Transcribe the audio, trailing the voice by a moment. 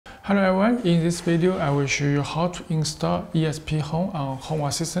Hello everyone, in this video I will show you how to install ESPHome on Home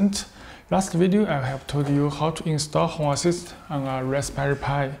Assistant. Last video I have told you how to install Home Assistant on a Raspberry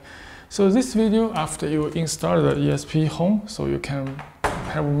Pi. So this video, after you install the ESPHome, so you can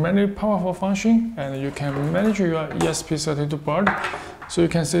have many powerful functions and you can manage your ESP32 board. So you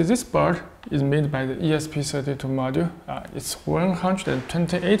can see this board is made by the ESP32 module. It's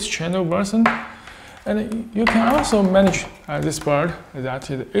 128 channel version. And you can also manage this board,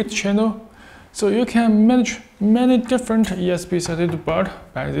 that is 8 channel. So you can manage many different ESP32 board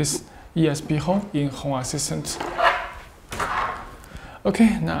by this ESPHome in Home Assistant.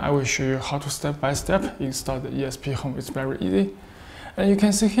 Okay, now I will show you how to step by step install the ESPHome. It's very easy. And you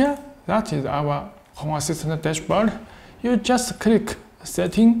can see here, that is our Home Assistant dashboard. You just click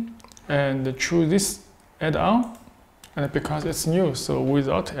setting and choose this add-on. And because it's new, so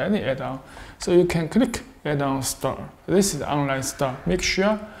without any add-on, so you can click add-on store. This is online store. Make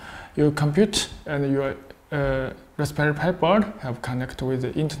sure your computer and your Raspberry Pi board have connected with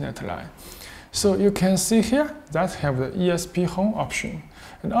the internet line. So you can see here that have the ESPHome option.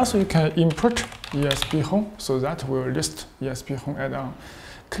 And also you can import ESPHome, so that will list ESPHome add-on.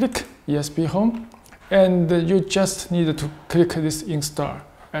 Click ESPHome, and you just need to click this install.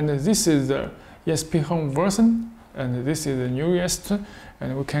 And this is the ESPHome version. And this is the newest,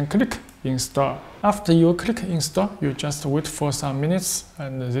 and we can click install. After you click install, you just wait for some minutes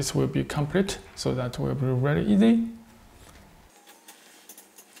and this will be complete, so that will be very easy.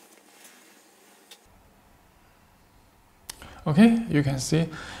 Okay, you can see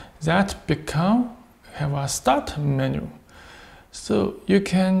that have a start menu. So you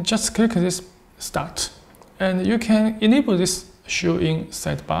can just click this start and you can enable this show in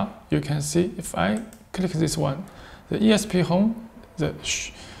sidebar. You can see if I click this one, the ESPHome, the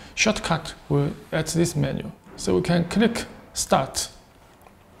shortcut will add this menu. So we can click start.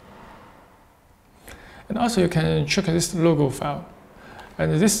 And also you can check this logo file.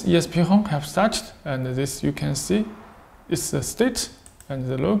 And this ESPHome have started, and this you can see it's the state and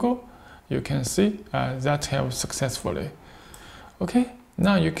the logo. You can see that have successfully. Okay,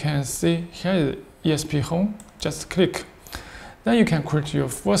 now you can see here is ESPHome. Just click. Then you can create your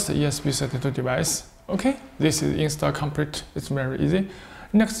first ESP32 device. Okay, this is install complete. It's very easy.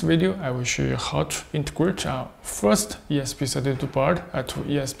 Next video, I will show you how to integrate our first ESP32 board to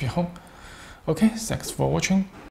ESPHome. Okay, thanks for watching.